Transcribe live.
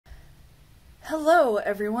Hello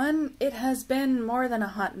everyone! It has been more than a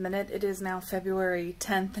hot minute. It is now February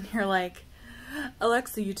 10th and you're like,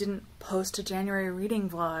 Alexa, you didn't post a January reading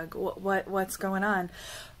vlog. What's going on?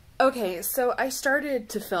 Okay, so I started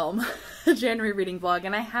to film a January reading vlog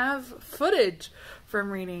and I have footage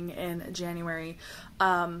from reading in January.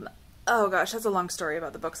 Oh gosh, that's a long story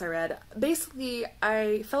about the books I read. Basically,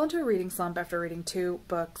 I fell into a reading slump after reading two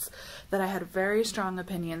books that I had very strong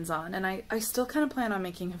opinions on, and I still kind of plan on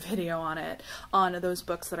making a video on those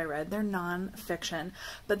books that I read. They're non-fiction.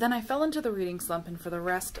 But then I fell into the reading slump, and for the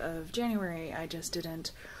rest of January, I just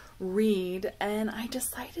didn't read, and I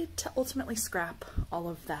decided to ultimately scrap all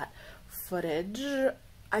of that footage.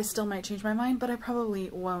 I still might change my mind, but I probably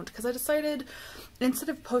won't, because I decided instead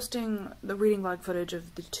of posting the reading vlog footage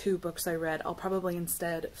of the two books I read, I'll probably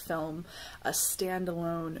instead film a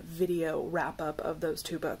standalone video wrap-up of those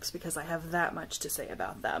two books because I have that much to say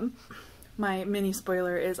about them. My mini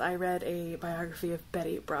spoiler is I read a biography of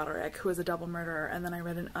Betty Broderick, who is a double murderer, and then I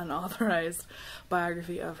read an unauthorized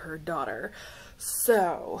biography of her daughter.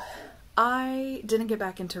 So I didn't get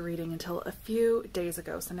back into reading until a few days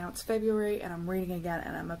ago, so now it's February and I'm reading again,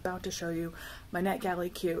 and I'm about to show you my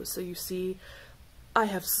NetGalley queue. So you see, I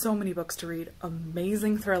have so many books to read,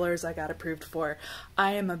 amazing thrillers I got approved for.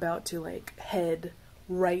 I am about to like head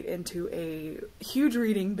right into a huge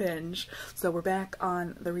reading binge. So we're back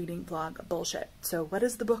on the reading vlog bullshit. So what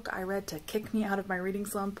is the book I read to kick me out of my reading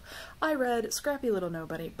slump? I read Scrappy Little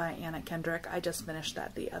Nobody by Kendrick. I just finished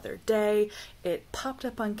that the other day. It popped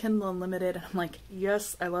up on Kindle Unlimited and I'm like,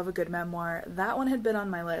 yes, I love a good memoir. That one had been on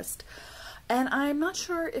my list. And I'm not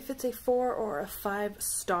sure if it's a 4 or a 5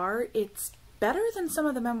 star. It's better than some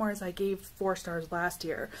of the memoirs I gave 4 stars last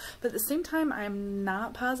year, but at the same time I'm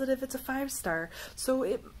not positive it's a 5 star, so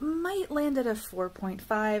it might land at a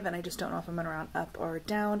 4.5, and I just don't know if I'm gonna round up or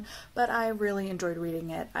down, but I really enjoyed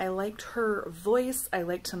reading it. I liked her voice, I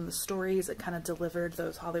liked some of the stories, it kind of delivered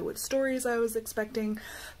those Hollywood stories I was expecting.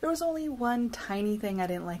 There was only one tiny thing I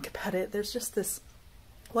didn't like about it. There's just this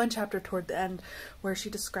one chapter toward the end where she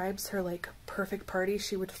describes her like perfect party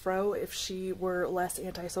she would throw if she were less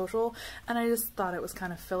antisocial, and I just thought it was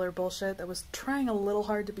kind of filler bullshit that was trying a little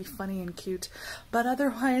hard to be funny and cute, but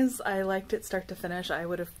otherwise I liked it start to finish. I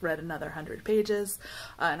would have read another 100 pages,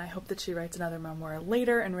 and I hope that she writes another memoir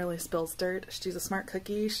later and really spills dirt. She's a smart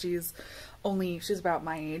cookie. She's about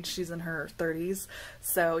my age. She's in her 30s,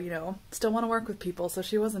 so, you know, still want to work with people, so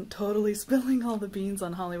she wasn't totally spilling all the beans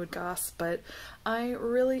on Hollywood goss, but I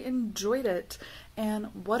really enjoyed it. And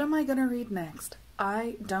what am I gonna read next?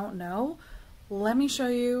 I don't know. Let me show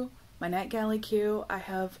you my NetGalley queue. I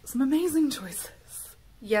have some amazing choices.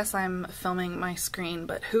 Yes, I'm filming my screen,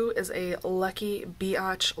 but who is a lucky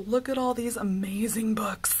biatch? Look at all these amazing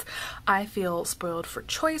books. I feel spoiled for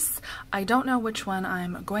choice. I don't know which one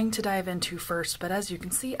I'm going to dive into first, but as you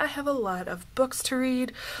can see, I have a lot of books to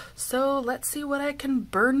read, so let's see what I can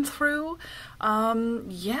burn through.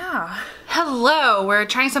 Yeah. Hello, we're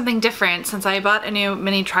trying something different since I bought a new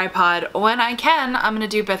mini tripod. When I can, I'm gonna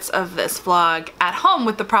do bits of this vlog at home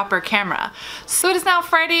with the proper camera. So it is now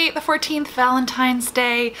Friday the 14th, Valentine's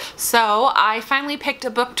Day, so I finally picked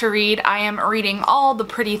a book to read. I am reading All the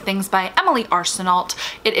Pretty Things by Emily Arsenault.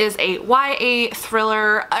 It is a YA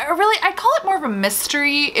thriller. I'd call it more of a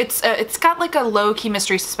mystery. It's got like a low-key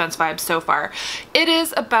mystery suspense vibe so far. It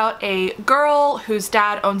is about a girl whose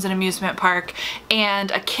dad owns an amusement park,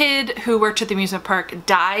 and a kid who worked at the amusement park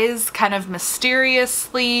dies kind of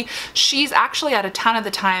mysteriously. She's actually out of town at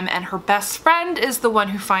the time, and her best friend is the one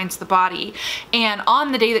who finds the body. And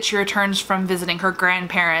on the day that she returns from visiting her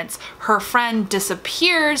grandparents, her friend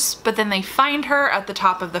disappears, but then they find her at the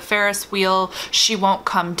top of the Ferris wheel. She won't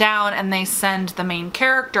come down, and they send the main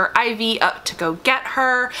character, Ivy, up to go get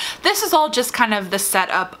her. This is all just kind of the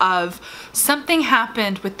setup of something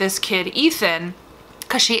happened with this kid, Ethan,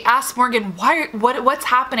 because she asks Morgan, what's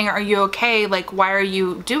happening? Are you okay? Like, why are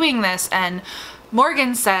you doing this? And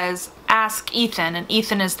Morgan says, ask Ethan, and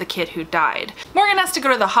Ethan is the kid who died. Morgan has to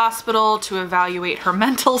go to the hospital to evaluate her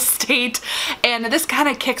mental state, and this kind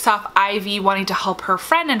of kicks off Ivy wanting to help her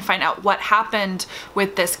friend and find out what happened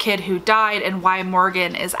with this kid who died and why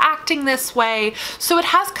Morgan is acting this way. So it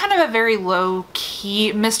has kind of a very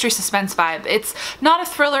low-key mystery suspense vibe. It's not a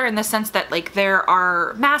thriller in the sense that like there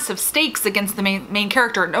are massive stakes against the main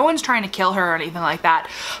character. No one's trying to kill her or anything like that,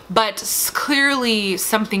 but clearly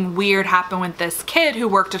something weird happened with this kid who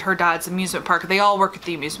worked at her dad's amusement park. They all work at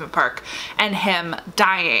the amusement park, and him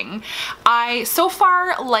dying. I so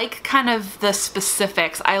far like kind of the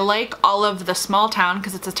specifics. I like all of the small town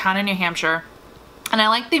because it's a town in New Hampshire. And I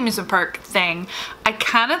like the amusement park thing. I I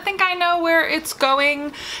kind of think I know where it's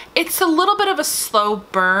going. It's a little bit of a slow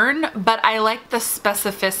burn, but I like the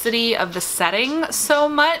specificity of the setting so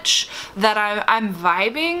much that I'm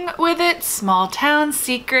vibing with it. Small town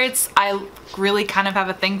secrets. I really kind of have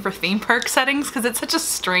a thing for theme park settings because it's such a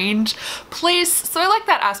strange place. So I like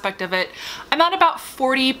that aspect of it. I'm at about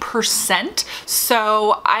 40%,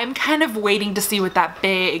 so I'm kind of waiting to see what that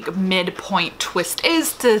big midpoint twist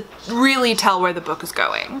is to really tell where the book is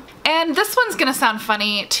going. And this one's gonna sound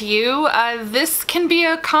funny to you. This can be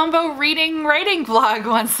a combo reading writing vlog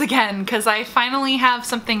once again, because I finally have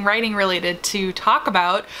something writing related to talk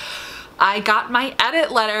about. I got my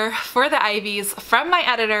edit letter for the IVIES from my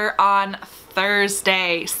editor on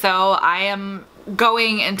Thursday, so I am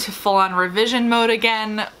going into full-on revision mode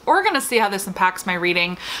again. We're gonna see how this impacts my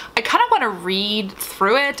reading. I kind of want to read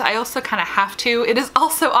through it. I also kind of have to. It is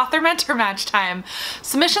also author mentor match time.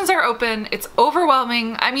 Submissions are open. It's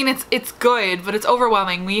overwhelming. I mean, it's good, but it's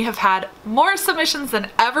overwhelming. We have had more submissions than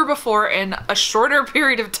ever before in a shorter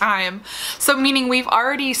period of time. So meaning we've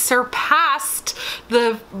already surpassed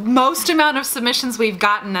the most amount of submissions we've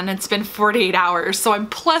gotten, and it's been 48 hours. So I'm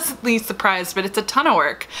pleasantly surprised, but it's a ton of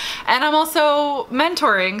work. And I'm also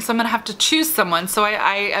mentoring, so I'm gonna have to choose someone. So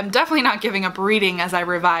I am definitely not giving up reading as I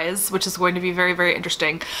revise, which is going to be very, very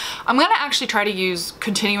interesting. I'm gonna actually try to use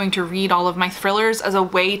continuing to read all of my thrillers as a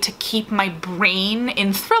way to keep my brain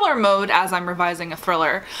in thriller mode as I'm revising a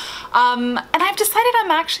thriller. And I've decided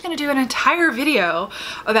I'm actually gonna do an entire video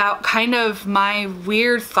about kind of my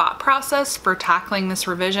weird thought process for tackling this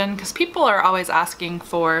revision, because people are always asking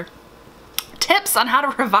for tips on how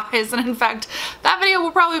to revise, and in fact that video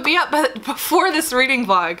will probably be up before this reading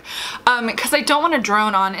vlog, because I don't want to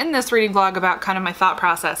drone on in this reading vlog about kind of my thought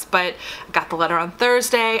process. But I got the letter on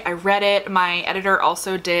Thursday, I read it. My editor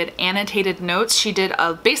also did annotated notes. She did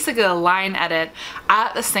basically a line edit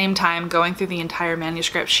at the same time going through the entire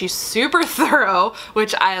manuscript. She's super thorough,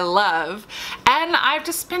 which I love, and I've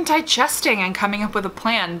just been digesting and coming up with a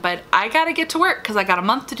plan. But I gotta get to work because I got a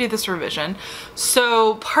month to do this revision.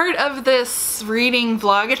 So part of this reading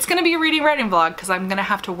vlog, it's gonna be a reading writing vlog because I'm gonna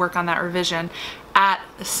have to work on that revision at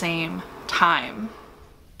the same time.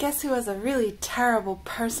 Guess who was a really terrible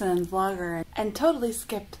person and vlogger and totally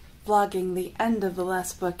skipped vlogging the end of the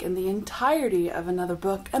last book and the entirety of another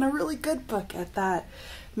book, and a really good book at that?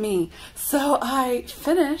 Me. So I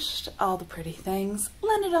finished All the Pretty Things,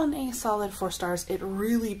 landed on a solid 4 stars. It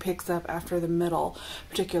really picks up after the middle,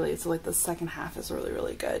 particularly. So like the second half is really,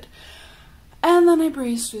 really good. And then I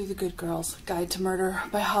breezed through The Good Girl's Guide to Murder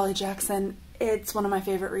by Holly Jackson. It's one of my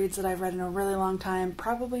favorite reads that I've read in a really long time.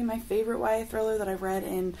 Probably my favorite YA thriller that I've read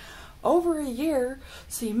in over a year.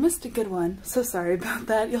 So you missed a good one. So sorry about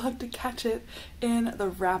that. You'll have to catch it in the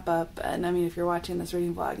wrap up. And I mean, if you're watching this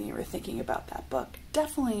reading vlog and you were thinking about that book,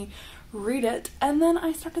 definitely read it. And then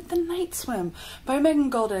I started The Night Swim by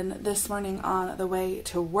Megan Goldin this morning on the way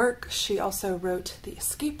to work. She also wrote The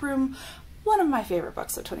Escape Room, one of my favorite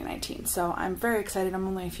books of 2019, so I'm very excited. I'm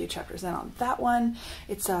only a few chapters in on that one.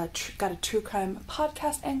 It's got a true crime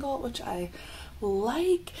podcast angle, which I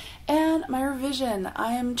like. And my revision,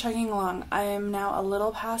 I am chugging along. I am now a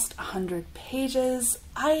little past 100 pages.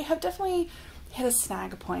 I have definitely hit a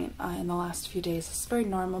snag point in the last few days. It's very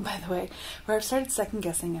normal, by the way, where I've started second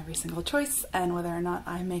guessing every single choice and whether or not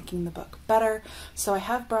I'm making the book better. So I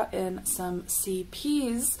have brought in some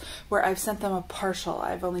CPs where I've sent them a partial.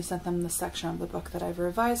 I've only sent them the section of the book that I've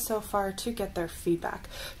revised so far to get their feedback,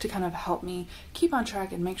 to kind of help me keep on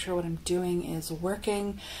track and make sure what I'm doing is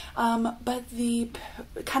working. But the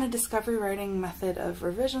kind of discovery writing method of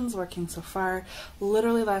revisions working so far.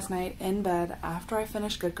 Literally last night in bed after I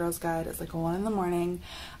finished Good Girl's Guide, it's like 1 in the morning,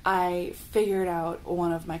 I figured out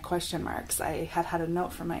one of my question marks. I had a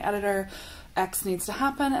note from my editor, X needs to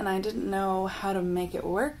happen, and I didn't know how to make it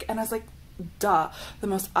work, and I was like, duh. The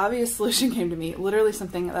most obvious solution came to me, literally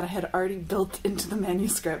something that I had already built into the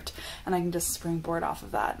manuscript, and I can just springboard off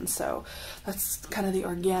of that. And so that's kind of the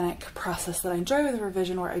organic process that I enjoy with a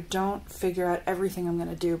revision, where I don't figure out everything I'm going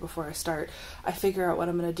to do before I start. I figure out what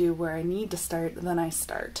I'm going to do where I need to start, then I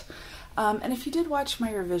start. And if you did watch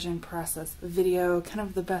my revision process video, kind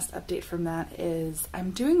of the best update from that is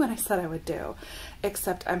I'm doing what I said I would do,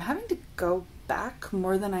 except I'm having to go back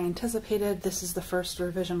more than I anticipated. This is the first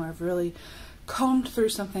revision where I've really combed through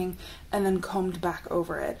something and then combed back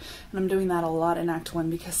over it. And I'm doing that a lot in Act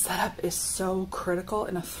 1 because setup is so critical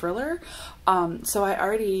in a thriller. So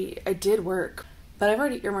I did work, but I've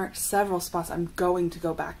already earmarked several spots I'm going to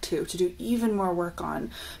go back to do even more work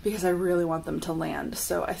on because I really want them to land.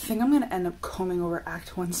 So I think I'm going to end up combing over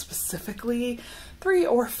Act 1 specifically 3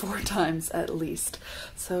 or 4 times at least.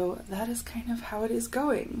 So that is kind of how it is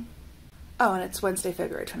going. Oh, and it's Wednesday,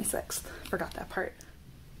 February 26th. Forgot that part.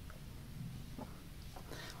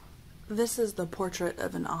 This is the portrait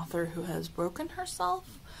of an author who has broken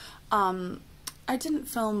herself. I didn't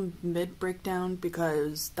film mid-breakdown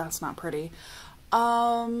because that's not pretty.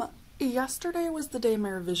 Yesterday was the day my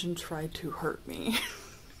revision tried to hurt me.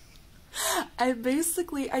 I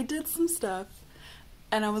did some stuff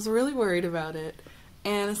and I was really worried about it,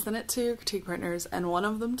 and I sent it to critique partners, and one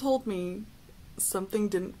of them told me something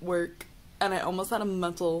didn't work and I almost had a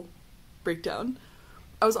mental breakdown.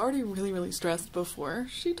 I was already really, really stressed before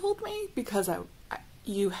she told me, because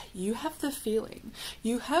you have the feeling.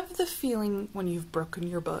 You have the feeling when you've broken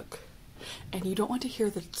your book and you don't want to hear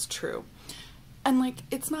that it's true. And like,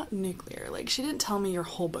 it's not nuclear. Like, she didn't tell me your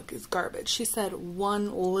whole book is garbage. She said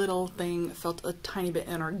one little thing felt a tiny bit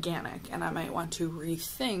inorganic and I might want to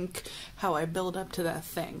rethink how I build up to that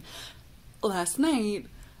thing. Last night,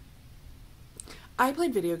 I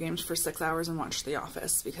played video games for 6 hours and watched The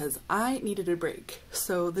Office because I needed a break.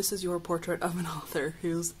 So this is your portrait of an author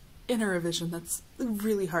who's in a revision that's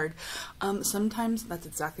really hard. Sometimes that's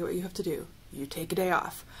exactly what you have to do. You take a day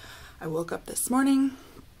off. I woke up this morning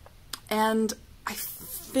and I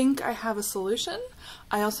think I have a solution.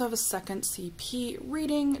 I also have a second CP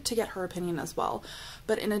reading to get her opinion as well.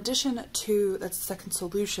 But in addition to that second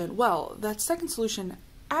solution, well, that second solution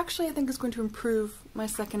actually I think is going to improve my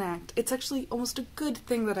second act. It's actually almost a good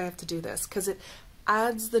thing that I have to do this, because it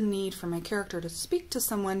adds the need for my character to speak to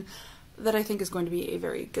someone that I think is going to be a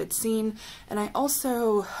very good scene. And I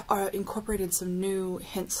also incorporated some new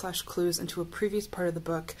hints/clues into a previous part of the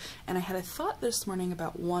book, and I had a thought this morning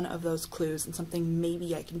about one of those clues and something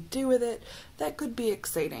maybe I can do with it that could be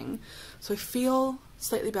exciting. So I feel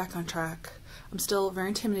slightly back on track. I'm still very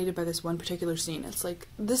intimidated by this one particular scene. It's like,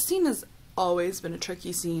 this scene has always been a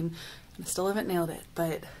tricky scene and I still haven't nailed it,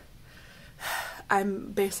 but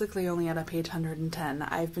I'm basically only at a page 110.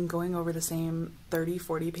 I've been going over the same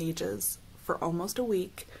 30-40 pages for almost a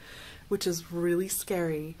week, which is really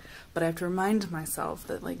scary, but I have to remind myself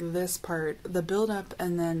that like this part, the build-up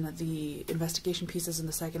and then the investigation pieces in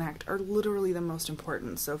the second act are literally the most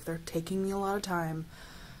important, so if they're taking me a lot of time,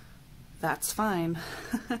 that's fine.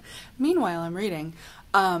 Meanwhile, I'm reading.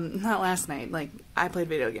 Not last night, like, I played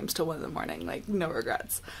video games till 1 in the morning, like, no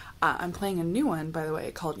regrets. I'm playing a new one, by the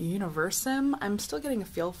way, called Universim. I'm still getting a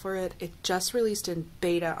feel for it. It just released in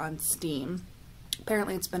beta on Steam.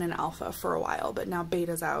 Apparently it's been in alpha for a while, but now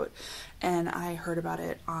beta's out, and I heard about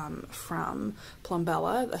it from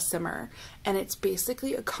Plumbella, a simmer, and it's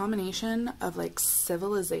basically a combination of, like,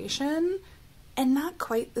 Civilization, and not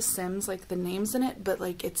quite The Sims, like the names in it, but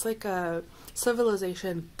like it's like a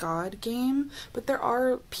Civilization god game, but there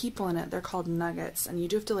are people in it. They're called nuggets, and you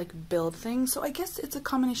do have to like build things. So I guess it's a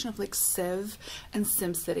combination of like Civ and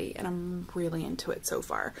SimCity, and I'm really into it so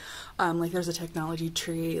far. Like there's a technology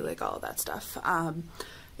tree, like all of that stuff.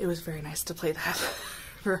 It was very nice to play that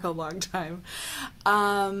for a long time.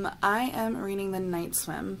 I am reading The Night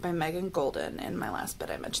Swim by Megan Goldin. In my last bit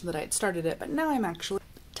I mentioned that I had started it, but now I'm actually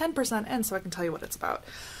 10% in, so I can tell you what it's about.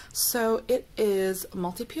 So it is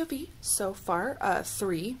multi-POV so far,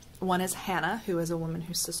 3. One is Hannah, who is a woman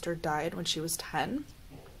whose sister died when she was 10,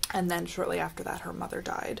 and then shortly after that her mother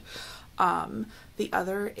died. The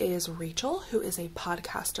other is Rachel, who is a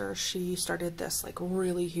podcaster. She started this like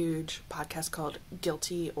really huge podcast called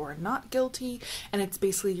Guilty or Not Guilty, and it's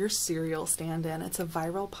basically your serial stand-in. It's a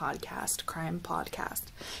viral podcast, crime podcast,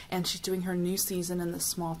 and she's doing her new season in this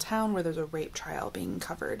small town where there's a rape trial being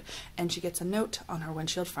covered, and she gets a note on her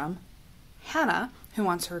windshield from Hannah, who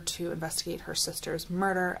wants her to investigate her sister's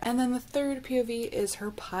murder. And then the third POV is her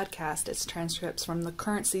podcast. It's transcripts from the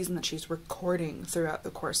current season that she's recording throughout the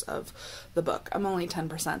course of the book. I'm only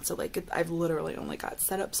 10%, so like I've literally only got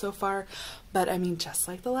set up so far, but I mean, just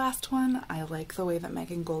like the last one, I like the way that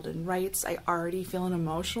Megan Goldin writes. I already feel an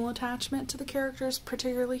emotional attachment to the characters,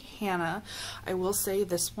 particularly Hannah. I will say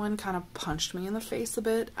this one kind of punched me in the face a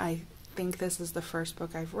bit. I think this is the first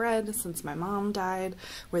book I've read since my mom died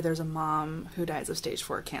where there's a mom who dies of stage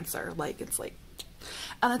 4 cancer. Like, it's like,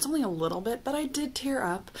 and it's only a little bit, but I did tear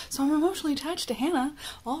up, so I'm emotionally attached to Hannah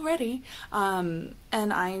already. And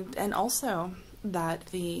also that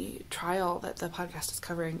the trial that the podcast is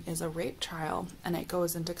covering is a rape trial, and it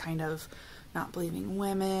goes into kind of not believing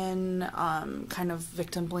women, kind of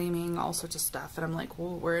victim blaming, all sorts of stuff, and I'm like,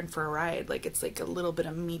 whoa, we're in for a ride. Like, it's like a little bit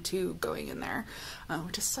of Me Too going in there,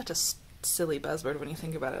 which is such a silly buzzword when you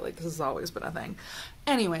think about it. Like, this has always been a thing.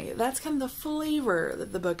 Anyway, that's kind of the flavor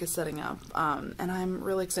that the book is setting up, and I'm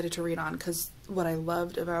really excited to read on, because what I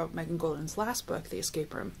loved about Megan Goldin's last book, The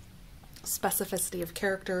Escape Room, specificity of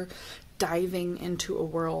character, diving into a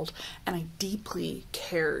world, and I deeply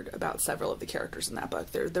cared about several of the characters in that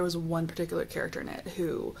book. There was one particular character in it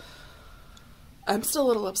who I'm still a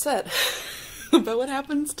little upset about what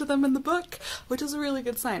happens to them in the book, which is a really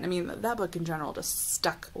good sign. I mean, that book in general just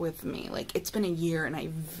stuck with me. Like, it's been a year and I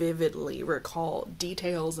vividly recall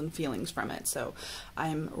details and feelings from it, so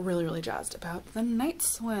I'm really, really jazzed about the night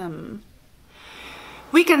swim.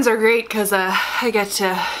 Weekends are great because I get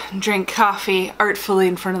to drink coffee artfully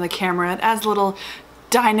in front of the camera. It adds a little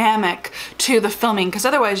dynamic to the filming, because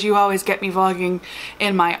otherwise you always get me vlogging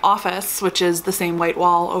in my office, which is the same white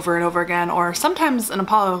wall over and over again, or sometimes an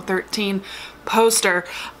Apollo 13 poster,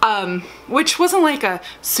 which wasn't like a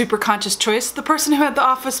super conscious choice. The person who had the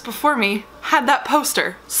office before me had that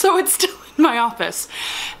poster, so it's still in my office.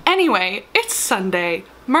 Anyway, it's Sunday,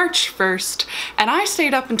 March 1st, and I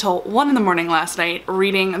stayed up until 1 in the morning last night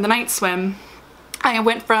reading The Night Swim. I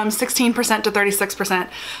went from 16% to 36%.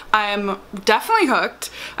 I'm definitely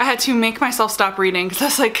hooked. I had to make myself stop reading because I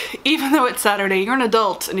was like, even though it's Saturday, you're an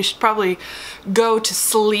adult and you should probably go to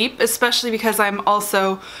sleep, especially because I'm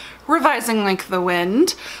also revising like the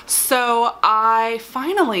wind. So I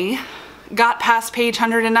finally got past page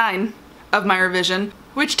 109 of my revision,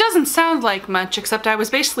 which doesn't sound like much, except I was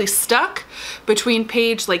basically stuck between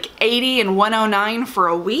page like 80 and 109 for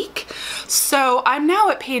a week. So I'm now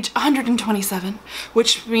at page 127,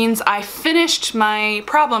 which means I finished my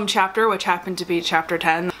problem chapter, which happened to be chapter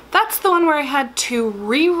 10. That's the one where I had to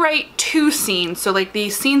rewrite 2 scenes. So like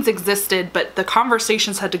these scenes existed, but the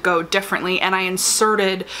conversations had to go differently, and I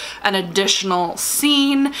inserted an additional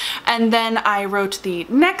scene. And then I wrote the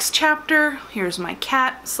next chapter. Here's my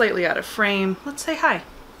cat, slightly out of frame. Let's say hi.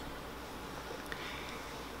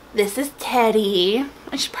 This is Teddy.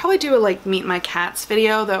 I should probably do a like meet my cats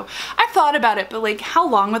video, though I've thought about it, but like how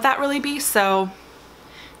long would that really be? So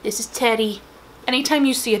this is Teddy. Anytime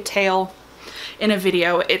you see a tail in a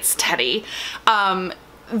video, it's Teddy.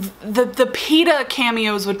 The PETA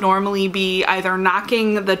cameos would normally be either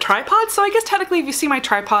knocking the tripod, so I guess technically if you see my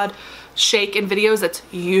tripod shake in videos, that's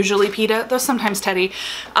usually PETA, though sometimes Teddy.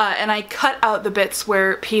 And I cut out the bits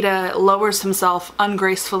where PETA lowers himself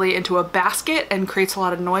ungracefully into a basket and creates a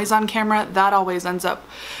lot of noise on camera. That always ends up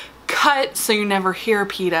cut, so you never hear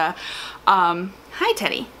PETA. Hi,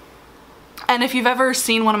 Teddy. And if you've ever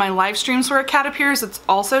seen one of my live streams where a cat appears, it's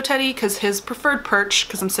also Teddy, because his preferred perch,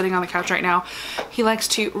 because I'm sitting on the couch right now, he likes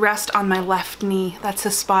to rest on my left knee. That's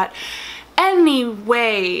his spot.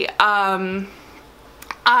 Anyway,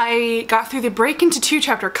 I got through the break into 2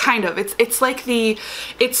 chapter, kind of. It's like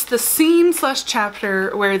it's the scene slash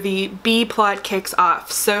chapter where the B plot kicks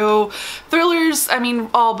off. So thrillers, I mean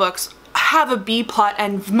all books, have a B plot,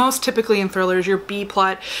 and most typically in thrillers your B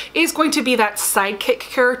plot is going to be that sidekick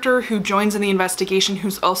character who joins in the investigation,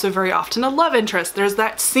 who's also very often a love interest. There's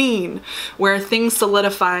that scene where things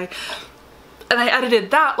solidify, and I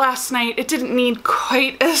edited that last night. It didn't need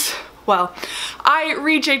quite as well. I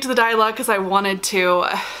rejigged the dialogue because I wanted to.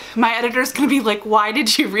 My editor's gonna be like, why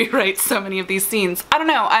did you rewrite so many of these scenes? I don't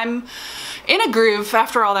know, I'm in a groove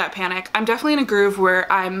after all that panic. I'm definitely in a groove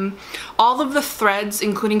where all of the threads,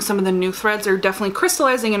 including some of the new threads, are definitely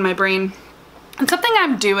crystallizing in my brain. And something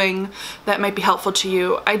I'm doing that might be helpful to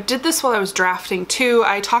you, I did this while I was drafting too.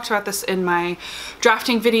 I talked about this in my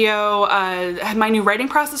drafting video, my new writing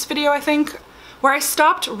process video, I think, where I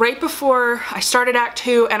stopped right before I started Act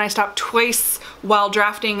 2, and I stopped twice while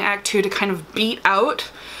drafting Act 2 to kind of beat out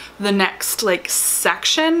the next like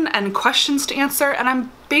section and questions to answer. And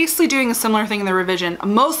I'm basically doing a similar thing in the revision,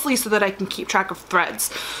 mostly so that I can keep track of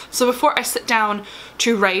threads. So before I sit down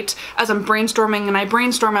to write, as I'm brainstorming, and I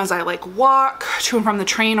brainstorm as I like walk to and from the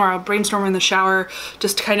train, or I'll brainstorm in the shower,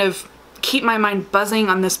 just to kind of keep my mind buzzing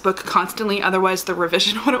on this book constantly, otherwise the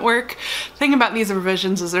revision wouldn't work. The thing about these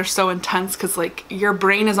revisions is they're so intense because like your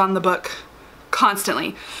brain is on the book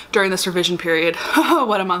constantly during this revision period.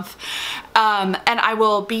 What a month. And I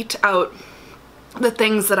will beat out the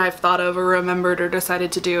things that I've thought of or remembered or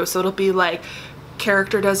decided to do. So it'll be like,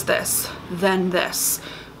 character does this, then this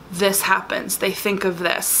happens, they think of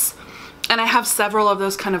this. And I have several of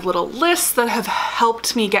those kind of little lists that have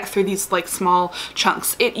helped me get through these like small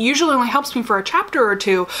chunks. It usually only helps me for a chapter or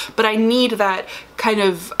 2, but I need that kind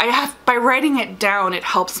of, by writing it down, it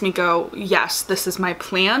helps me go, yes, this is my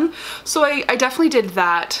plan. So I definitely did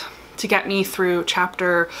that to get me through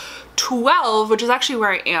chapter 12, which is actually where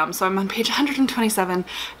I am. So I'm on page 127,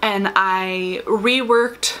 and I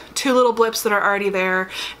reworked 2 little blips that are already there,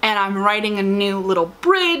 and I'm writing a new little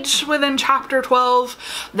bridge within chapter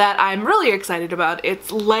 12 that I'm really excited about.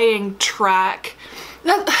 It's laying track.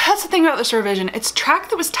 That's the thing about this revision. It's track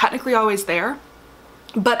that was technically always there,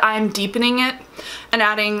 but I'm deepening it and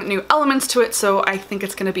adding new elements to it, so I think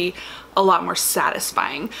it's gonna be a lot more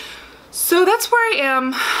satisfying. So that's where I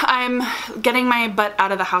am. I'm getting my butt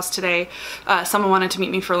out of the house today. Someone wanted to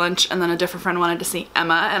meet me for lunch, and then a different friend wanted to see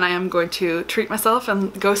Emma, and I am going to treat myself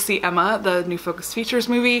and go see Emma, the new Focus Features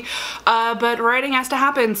movie. But writing has to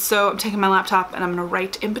happen, so I'm taking my laptop and I'm gonna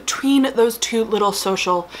write in between those two little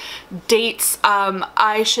social dates.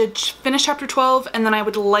 I should finish chapter 12, and then I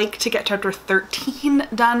would like to get chapter 13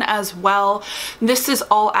 done as well. This is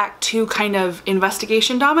all Act 2 kind of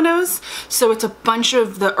investigation dominoes, so it's a bunch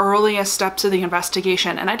of the earliest steps of the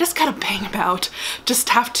investigation, and I just gotta bang about.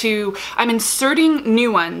 I'm inserting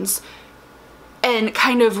new ones and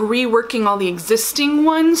kind of reworking all the existing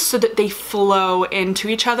ones so that they flow into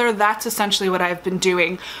each other. That's essentially what I've been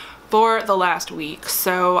doing for the last week.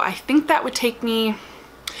 So I think that would take me,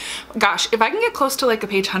 gosh, if I can get close to like a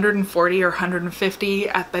page 140 or 150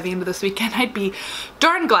 by the end of this weekend, I'd be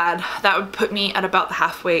darn glad. That would put me at about the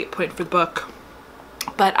halfway point for the book.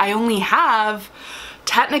 But I only have,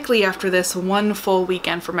 technically after this, one full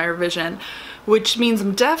weekend for my revision, which means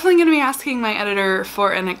I'm definitely going to be asking my editor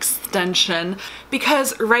for an extension,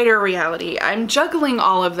 because writer reality, I'm juggling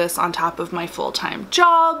all of this on top of my full-time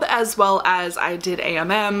job, as well as I did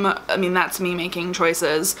AMM. I mean, that's me making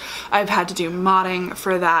choices. I've had to do modding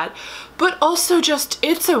for that, but also just,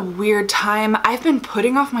 it's a weird time. I've been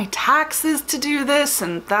putting off my taxes to do this,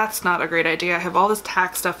 and that's not a great idea. I have all this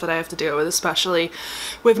tax stuff that I have to deal with, especially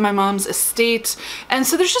with my mom's estate, and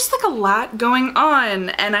so there's just like a lot going on,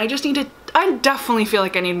 and I just need to, I definitely feel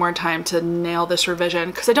like I need more time to nail this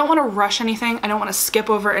revision, because I don't want to rush anything. I don't want to skip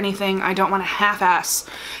over anything. I don't want to half-ass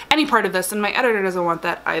any part of this, and my editor doesn't want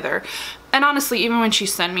that either. And honestly, even when she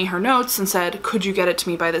sent me her notes and said, could you get it to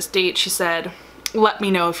me by this date, she said, let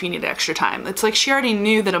me know if you need extra time. It's like she already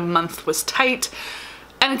knew that a month was tight,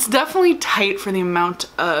 and it's definitely tight for the amount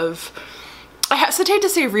of, I hesitate to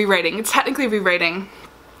say rewriting. It's technically rewriting,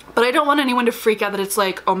 but I don't want anyone to freak out that it's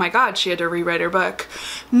like, oh my god, she had to rewrite her book.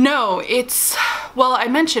 No, it's, well, I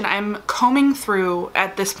mentioned I'm combing through,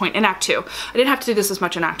 at this point in Act 2, I didn't have to do this as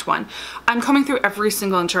much in Act 1, I'm combing through every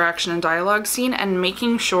single interaction and dialogue scene and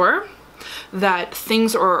making sure that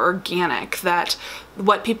things are organic, that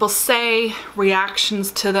what people say,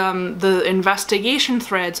 reactions to them, the investigation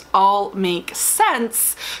threads all make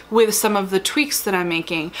sense with some of the tweaks that I'm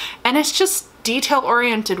making. And it's just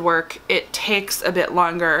detail-oriented work. It takes a bit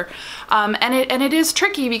longer, and it is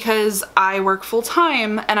tricky because I work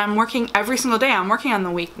full-time and I'm working every single day. I'm working on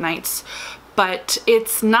the weeknights, but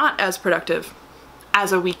it's not as productive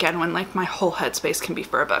as a weekend when like my whole headspace can be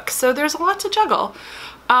for a book. So there's a lot to juggle.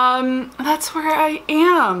 That's where I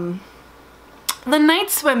am. The night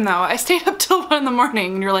swim though, I stayed up till 1 in the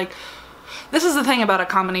morning, and you're like, this is the thing about a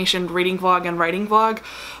combination reading vlog and writing vlog.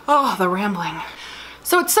 Oh, the rambling.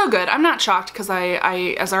 So it's so good. I'm not shocked because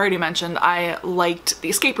as I already mentioned, I liked the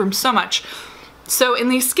escape room so much. So in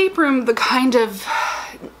the escape room, the kind of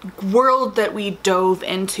world that we dove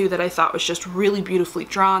into that I thought was just really beautifully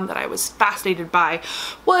drawn, that I was fascinated by,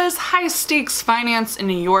 was high stakes finance in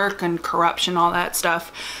New York and corruption, all that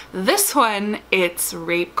stuff. This one, it's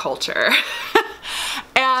rape culture.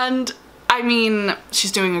 And I mean,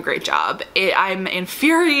 she's doing a great job. I'm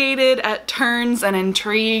infuriated at turns and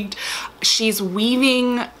intrigued. She's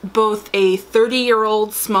weaving both a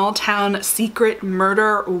 30-year-old small town secret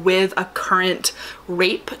murder with a current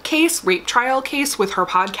rape trial case with her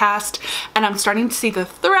podcast. And I'm starting to see the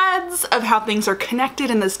threads of how things are connected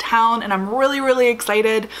in this town. And I'm really, really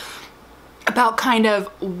excited about kind of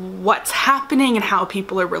what's happening and how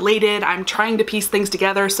people are related. I'm trying to piece things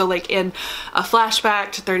together. So like in a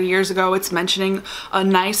flashback to 30 years ago, it's mentioning a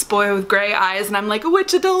nice boy with gray eyes, and I'm like,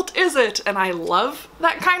 which adult is it? And I love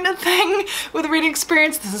that kind of thing with reading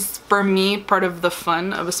experience. This is, for me, part of the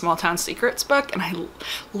fun of a small town secrets book, and I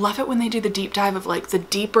love it when they do the deep dive of like the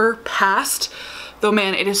deeper past. Though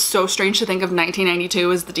man, it is so strange to think of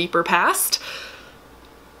 1992 as the deeper past.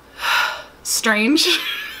 Strange.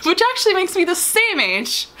 Which actually makes me the same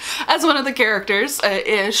age as one of the characters,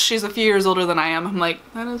 ish. She's a few years older than I am. I'm like,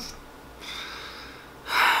 that is,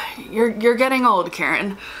 you're getting old,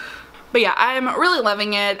 Karen. But yeah, I'm really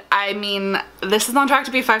loving it. I mean, this is on track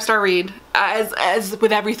to be a 5-star read, as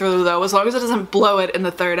with every thriller though, as long as it doesn't blow it in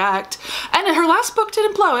the 3rd act. And her last book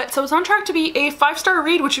didn't blow it, so it's on track to be a 5-star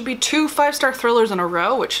read, which would be 2 5-star thrillers in a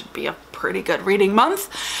row, which would be a pretty good reading month.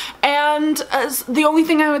 And as the only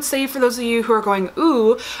thing I would say for those of you who are going,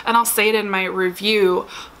 ooh, and I'll say it in my review,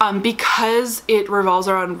 because it revolves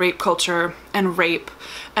around rape culture and rape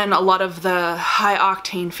and a lot of the high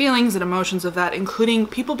octane feelings and emotions of that, including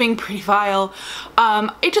people being pretty vile,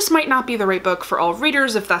 it just might not be the right book for all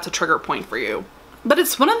readers if that's a trigger point for you. but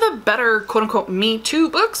it's one of the better quote-unquote Me Too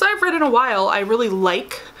books I've read in a while. I really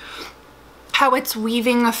like how it's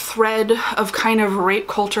weaving a thread of kind of rape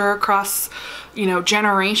culture across, you know,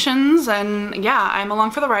 generations, and yeah, I'm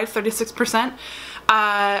along for the ride, 36%.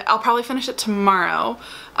 I'll probably finish it tomorrow.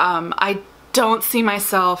 I don't see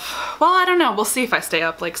myself, well, I don't know, we'll see if I stay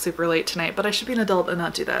up like super late tonight, but I should be an adult and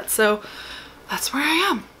not do that, so that's where I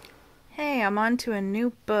am. Hey, I'm on to a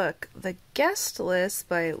new book, The Guest List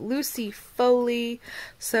by Lucy Foley.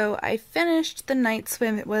 So I finished The Night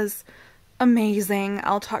Swim. It was amazing.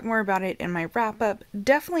 I'll talk more about it in my wrap-up.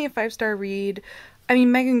 Definitely a 5-star read. I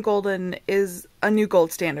mean, Megan Goldin is a new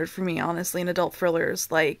gold standard for me, honestly, in adult thrillers.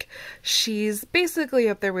 Like, she's basically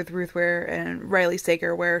up there with Ruth Ware and Riley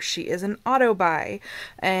Sager, where she is an auto-buy.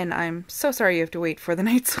 And I'm so sorry you have to wait for The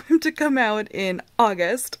Night Swim to come out in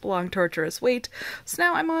August. Long, torturous wait. So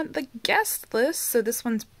now I'm on The Guest List. So this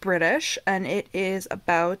one's British, and it is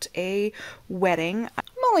about a wedding.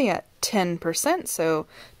 I'm only at 10%, so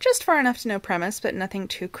just far enough to know premise, but nothing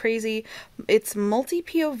too crazy. It's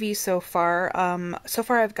multi-POV so far. So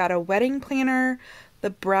far I've got a wedding planner, the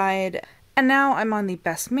bride, and now I'm on the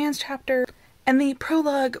best man's chapter. And the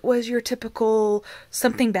prologue was your typical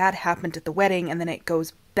something bad happened at the wedding and then it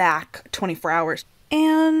goes back 24 hours.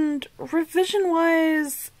 And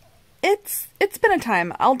revision-wise, it's been a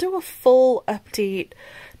time. I'll do a full update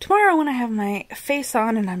tomorrow when I have my face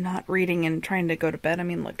on and I'm not reading and trying to go to bed. I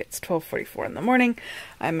mean, look, it's 12:44 in the morning.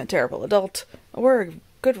 I'm a terrible adult. We're a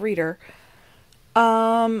good reader.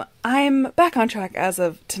 I'm back on track as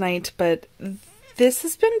of tonight, but this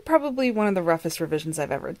has been probably one of the roughest revisions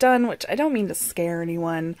I've ever done, which I don't mean to scare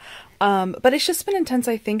anyone. But it's just been intense,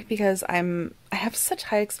 I think, because I have such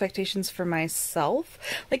high expectations for myself.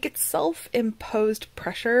 Like, it's self-imposed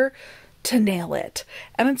pressure to nail it.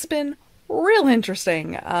 And it's been real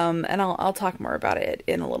interesting, and I'll talk more about it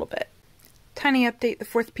in a little bit. Tiny update, the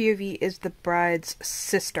 4th POV is the bride's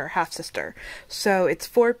sister, half-sister. So it's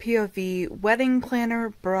 4 POV, wedding planner,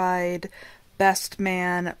 bride, best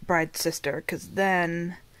man, bride's sister, because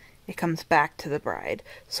then it comes back to the bride.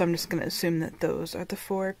 So I'm just going to assume that those are the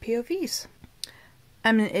 4 POVs.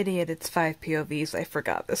 I'm an idiot, it's 5 POVs, I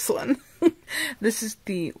forgot this one. This is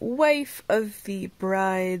the wife of the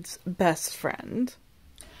bride's best friend.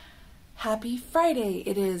 Happy Friday!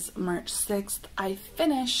 It is March 6th. I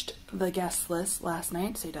finished The Guest List last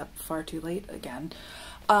night, stayed up far too late again.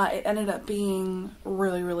 It ended up being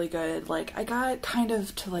really, really good. Like, I got kind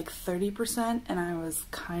of to like 30% and I was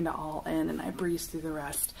kind of all in and I breezed through the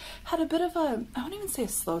rest. Had a bit of a, I won't even say a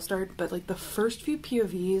slow start, but like the first few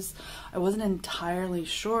POVs, I wasn't entirely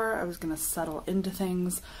sure I was gonna settle into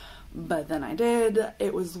things. But then I did.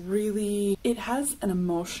 It was really, it has an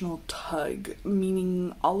emotional tug,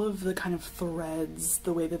 meaning all of the kind of threads,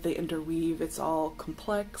 the way that they interweave, it's all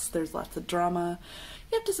complex, there's lots of drama.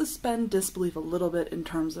 You have to suspend disbelief a little bit in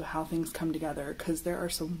terms of how things come together, because there are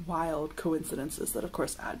some wild coincidences that of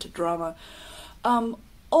course add to drama.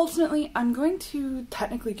 Ultimately, I'm going to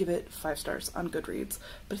technically give it 5 stars on Goodreads,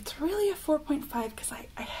 but it's really a 4.5 because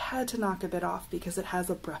I had to knock a bit off because it has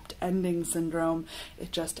abrupt ending syndrome.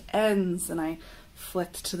 It just ends and I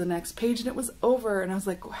flicked to the next page and it was over and I was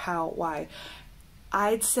like, how, why?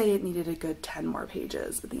 I'd say it needed a good 10 more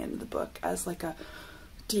pages at the end of the book as like a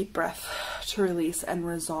deep breath to release and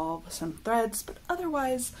resolve some threads, but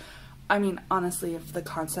otherwise, I mean, honestly, if the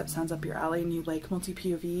concept sounds up your alley and you like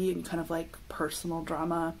multi-POV and you kind of like personal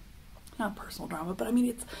drama, not personal drama, but I mean,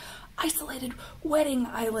 it's isolated wedding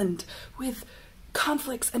island with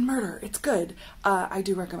conflicts and murder. It's good. I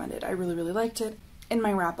do recommend it. I really, really liked it. In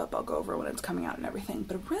my wrap-up, I'll go over when it's coming out and everything,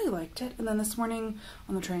 but I really liked it. And then this morning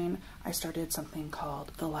on the train, I started something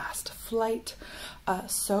called The Last Flight.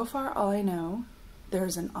 So far, all I know,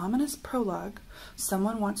 there's an ominous prologue.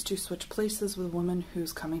 Someone wants to switch places with a woman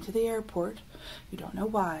who's coming to the airport. You don't know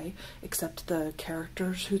why, except the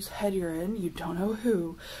characters whose head you're in, you don't know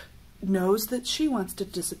who, knows that she wants to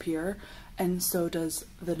disappear, and so does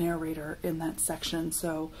the narrator in that section.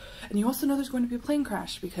 So, and you also know there's going to be a plane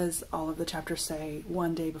crash because all of the chapters say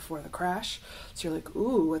one day before the crash. So you're like,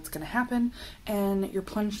 ooh, what's going to happen? And you're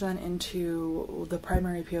plunged then into the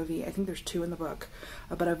primary POV. I think there's 2 in the book,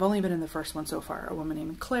 but I've only been in the first one so far. A woman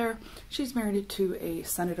named Claire. She's married to a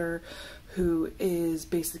senator who is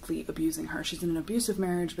basically abusing her. She's in an abusive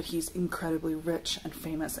marriage, but he's incredibly rich and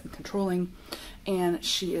famous and controlling, and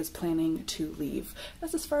she is planning to leave.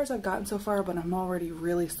 That's as far as I've gotten so far, but I'm already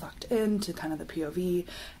really sucked into kind of the POV,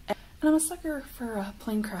 and I'm a sucker for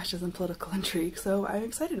plane crashes and political intrigue, so I'm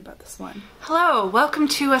excited about this one. Hello, welcome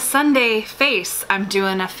to a Sunday face. I'm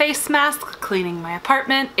doing a face mask, cleaning my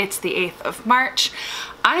apartment. It's the 8th of March.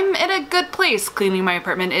 I'm in a good place. Cleaning my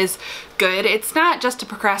apartment is good. It's not just a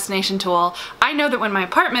procrastination tool. I know that when my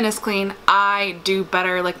apartment is clean, I do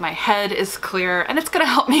better, like my head is clear, and it's gonna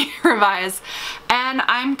help me revise. And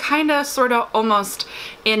I'm kinda, sorta, almost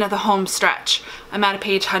in the home stretch. I'm at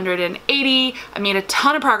page 180. I made a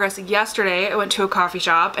ton of progress yesterday. I went to a coffee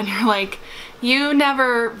shop, and you're like, you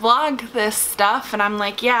never vlog this stuff, and I'm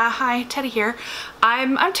like, yeah, hi, Teddy here.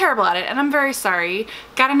 I'm terrible at it, and I'm very sorry.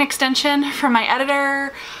 Got an extension from my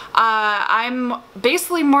editor. I'm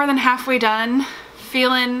basically more than halfway done.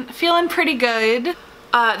 Feeling pretty good.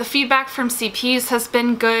 The feedback from CPs has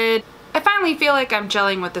been good. I finally feel like I'm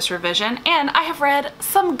gelling with this revision, and I have read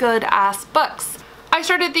some good-ass books. I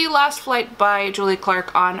started The Last Flight by Julie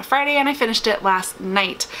Clark on Friday, and I finished it last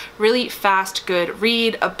night. Really fast, good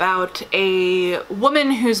read about a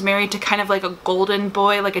woman who's married to kind of like a golden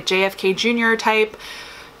boy, like a JFK Jr. type.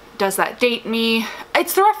 Does that date me?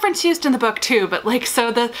 It's the reference used in the book too, but like, so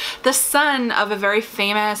the son of a very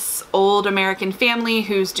famous old American family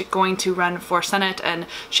who's going to run for Senate, and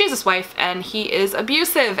she's his wife, and he is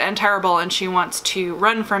abusive and terrible, and she wants to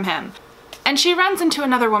run from him. And she runs into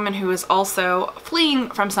another woman who is also fleeing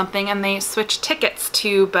from something, and they switch tickets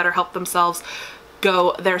to better help themselves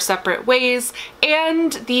go their separate ways.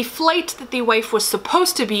 And the flight that the wife was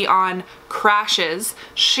supposed to be on crashes.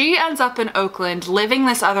 She ends up in Oakland living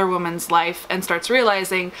this other woman's life and starts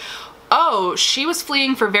realizing, oh, she was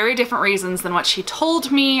fleeing for very different reasons than what she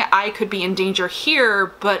told me. I could be in danger here,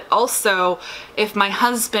 but also if my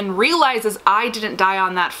husband realizes I didn't die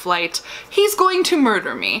on that flight, he's going to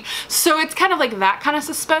murder me. So it's kind of like that kind of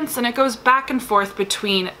suspense, and it goes back and forth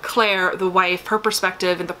between Claire, the wife, her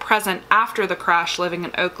perspective in the present after the crash living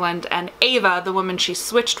in Oakland, and Ava, the woman she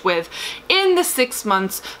switched with in the 6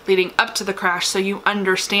 months leading up to the crash, so you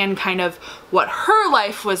understand kind of what her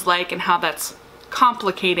life was like and how that's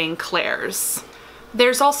complicating Claire's.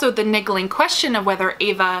 There's also the niggling question of whether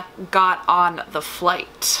Ava got on the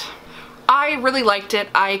flight. I really liked it.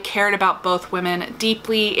 I cared about both women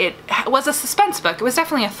deeply. It was a suspense book. It was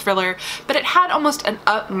definitely a thriller, but it had almost an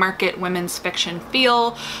upmarket women's fiction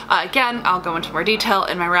feel. Again, I'll go into more detail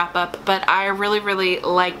in my wrap up, but I really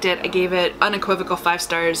liked it. I gave it unequivocal 5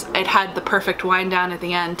 stars. It had the perfect wind down at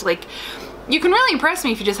the end. Like, you can really impress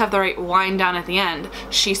me if you just have the right wind down at the end,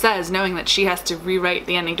 she says, knowing that she has to rewrite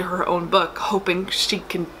the ending to her own book, hoping she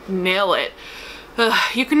can nail it.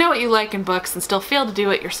 You can know what you like in books and still fail to do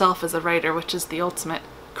it yourself as a writer, which is the ultimate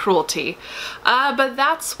cruelty. But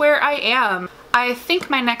that's where I am. I think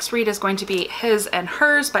my next read is going to be His and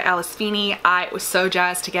Hers by Alice Feeney. I was so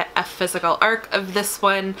jazzed to get a physical arc of this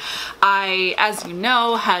one. I, as you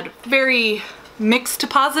know, had very mixed to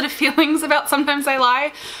positive feelings about Sometimes I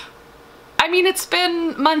Lie. I mean, it's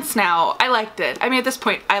been months now. I liked it. I mean, at this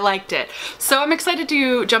point, I liked it. So I'm excited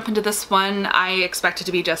to jump into this one. I expect it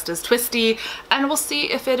to be just as twisty, and we'll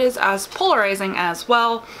see if it is as polarizing as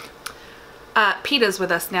well. Peta's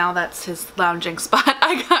with us now. That's his lounging spot.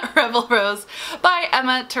 I got Rebel Rose by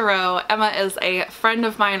Emma Turow. Emma is a friend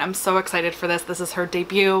of mine. I'm so excited for this. This is her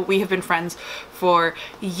debut. We have been friends for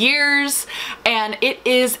years, and it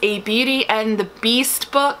is a Beauty and the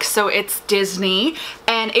Beast book, so it's Disney,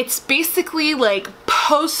 and it's basically like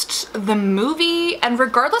post the movie, and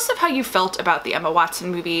regardless of how you felt about the Emma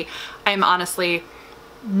Watson movie, I'm honestly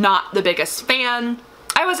not the biggest fan.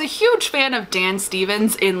 I was a huge fan of Dan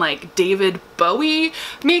Stevens in like David Bowie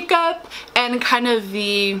makeup and kind of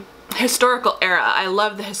the historical era. I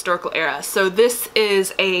love the historical era. So this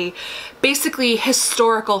is a basically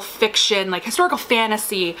historical fiction, like historical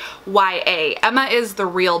fantasy YA. Emma is the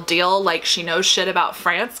real deal. Like, she knows shit about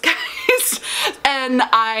France, guys. And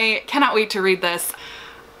I cannot wait to read this.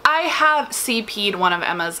 I have CP'd one of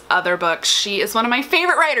Emma's other books. She is one of my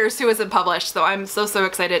favorite writers who isn't published, so I'm so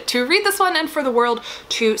excited to read this one and for the world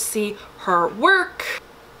to see her work.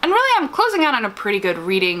 And really, I'm closing out on a pretty good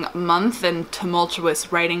reading month and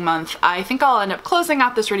tumultuous writing month. I think I'll end up closing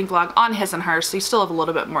out this reading vlog on His and Hers, so you still have a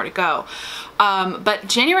little bit more to go. But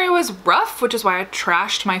January was rough, which is why I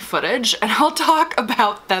trashed my footage, and I'll talk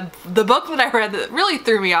about the book that I read that really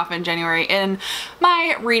threw me off in January in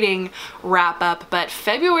my reading wrap up. But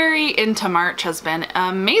February into March has been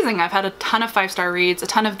amazing. I've had a ton of 5-star reads. A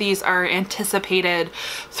ton of these are anticipated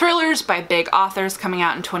thrillers by big authors coming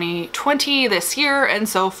out in 2020 this year, and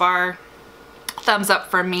so far, thumbs up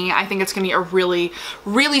for me. I think it's gonna be a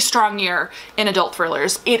really strong year in adult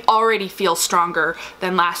thrillers. It already feels stronger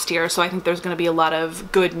than last year, so I think there's gonna be a lot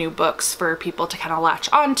of good new books for people to kind of latch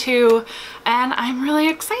onto, and I'm really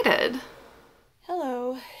excited.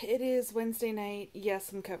 Hello, it is Wednesday night.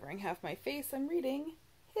 Yes, I'm covering half my face. I'm reading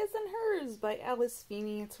His and Hers by Alice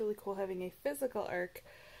Feeney. It's really cool having a physical arc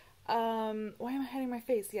Why am I hiding my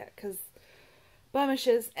face? Yeah, because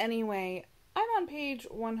blemishes. Anyway, I'm on page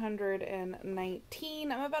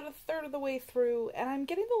 119. I'm about a third of the way through, and I'm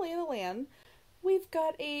getting the lay of the land. We've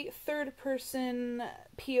got a third-person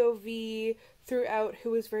POV throughout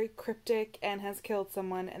who is very cryptic and has killed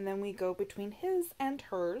someone, and then we go between his and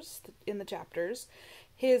hers in the chapters.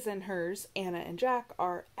 His and hers, Anna and Jack,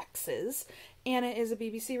 are exes. Anna is a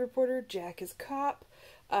BBC reporter, Jack is a cop.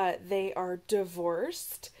 They are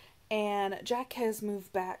divorced, and Jack has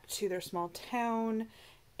moved back to their small town,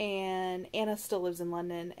 and Anna still lives in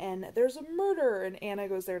London, and there's a murder, and Anna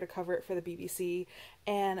goes there to cover it for the BBC,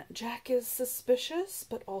 and Jack is suspicious,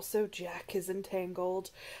 but also Jack is entangled.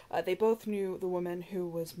 They both knew the woman who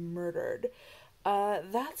was murdered.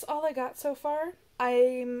 That's all I got so far.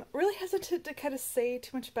 I'm really hesitant to kind of say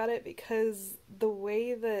too much about it because the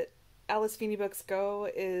way that Alice Feeney books go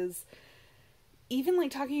is even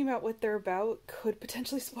like talking about what they're about could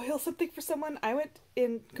potentially spoil something for someone. I went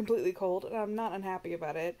in completely cold and I'm not unhappy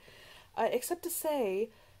about it. Except to say,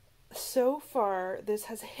 so far this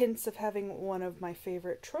has hints of having one of my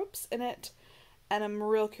favorite tropes in it, and I'm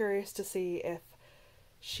real curious to see if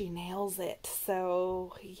she nails it.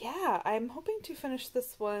 So yeah, I'm hoping to finish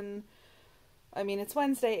this one. I mean, it's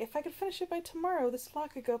Wednesday. If I could finish it by tomorrow, this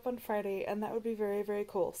vlog could go up on Friday, and that would be very, very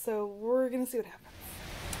cool. So we're gonna see what happens.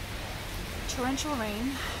 Torrential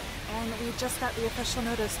rain, and we just got the official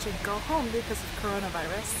notice to go home because of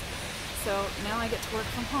coronavirus. So now I get to work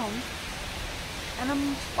from home, and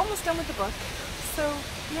I'm almost done with the book. So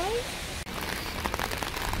yay!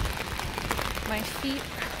 My feet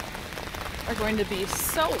are going to be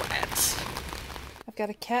so wet. I've got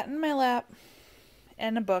a cat in my lap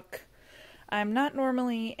and a book. I'm not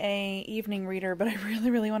normally a evening reader, but I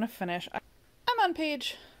really, really want to finish. I'm on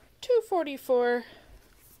page 244,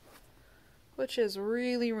 which is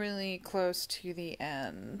really, really close to the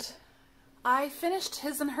end. I finished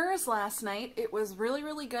His and Hers last night. It was really,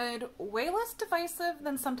 really good. Way less divisive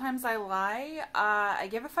than Sometimes I Lie. I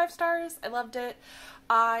gave it 5 stars. I loved it.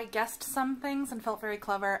 I guessed some things and felt very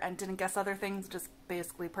clever, and didn't guess other things, just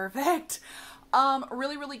basically perfect.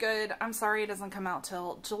 Really, really good. I'm sorry it doesn't come out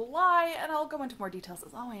till July, and I'll go into more details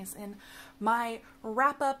as always in my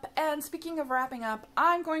wrap-up. And speaking of wrapping up,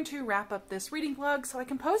 I'm going to wrap up this reading vlog so I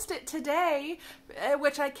can post it today,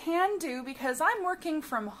 which I can do because I'm working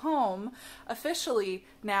from home officially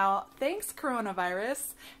now, thanks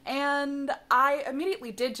coronavirus. And I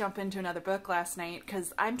immediately did jump into another book last night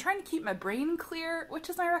because I'm trying to keep my brain clear, which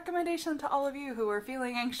is my recommendation to all of you who are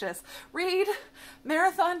feeling anxious. Read,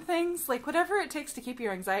 marathon things, like whatever it takes to keep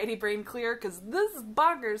your anxiety brain clear, because this is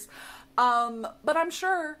bonkers. But I'm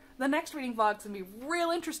sure the next reading vlog's gonna be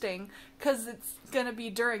real interesting because it's gonna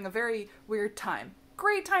be during a very weird time.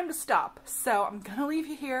 Great time to stop. So I'm gonna leave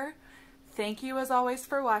you here. Thank you as always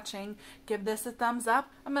for watching. Give this a thumbs up.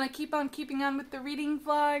 I'm gonna keep on keeping on with the reading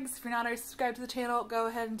vlogs. If you're not already subscribed to the channel, go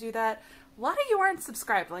ahead and do that. A lot of you aren't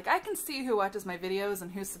subscribed. Like, I can see who watches my videos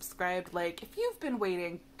and who's subscribed. Like, if you've been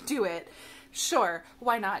waiting, do it. Sure,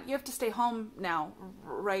 why not? You have to stay home now,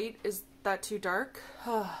 right? Is that too dark?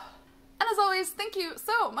 And as always, thank you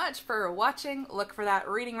so much for watching. Look for that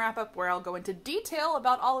reading wrap-up where I'll go into detail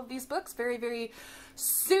about all of these books very, very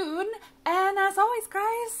soon. And as always,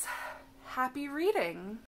 guys, happy reading.